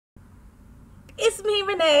It's me,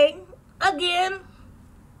 Renee, again.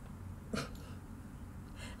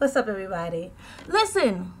 What's up, everybody?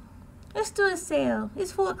 Listen, let's do a sale.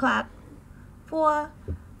 It's 4 o'clock. 4,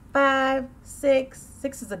 5, 6.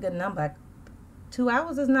 6 is a good number. 2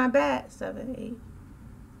 hours is not bad. 7, 8.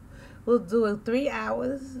 We'll do it 3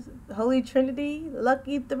 hours. Holy Trinity,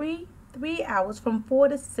 lucky 3. 3 hours from 4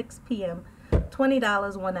 to 6 p.m.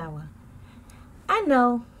 $20 1 hour. I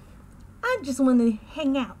know. I just want to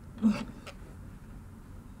hang out.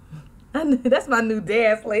 That's my new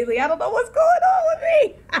dance lately. I don't know what's going on with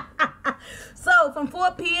me. So from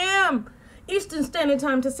 4 p.m. Eastern Standard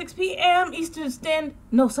Time to 6 p.m.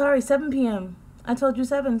 7 p.m. I told you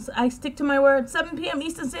 7. I stick to my word. 7 p.m.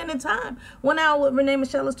 Eastern Standard Time. 1 hour with Renee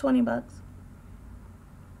Michelle is $20.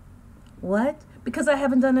 What? Because I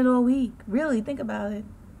haven't done it all week. Really, think about it.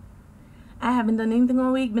 I haven't done anything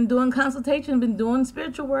all week. Been doing consultation. Been doing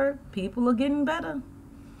spiritual work. People are getting better.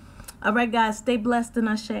 All right, guys. Stay blessed and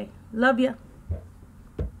ashe. Love ya.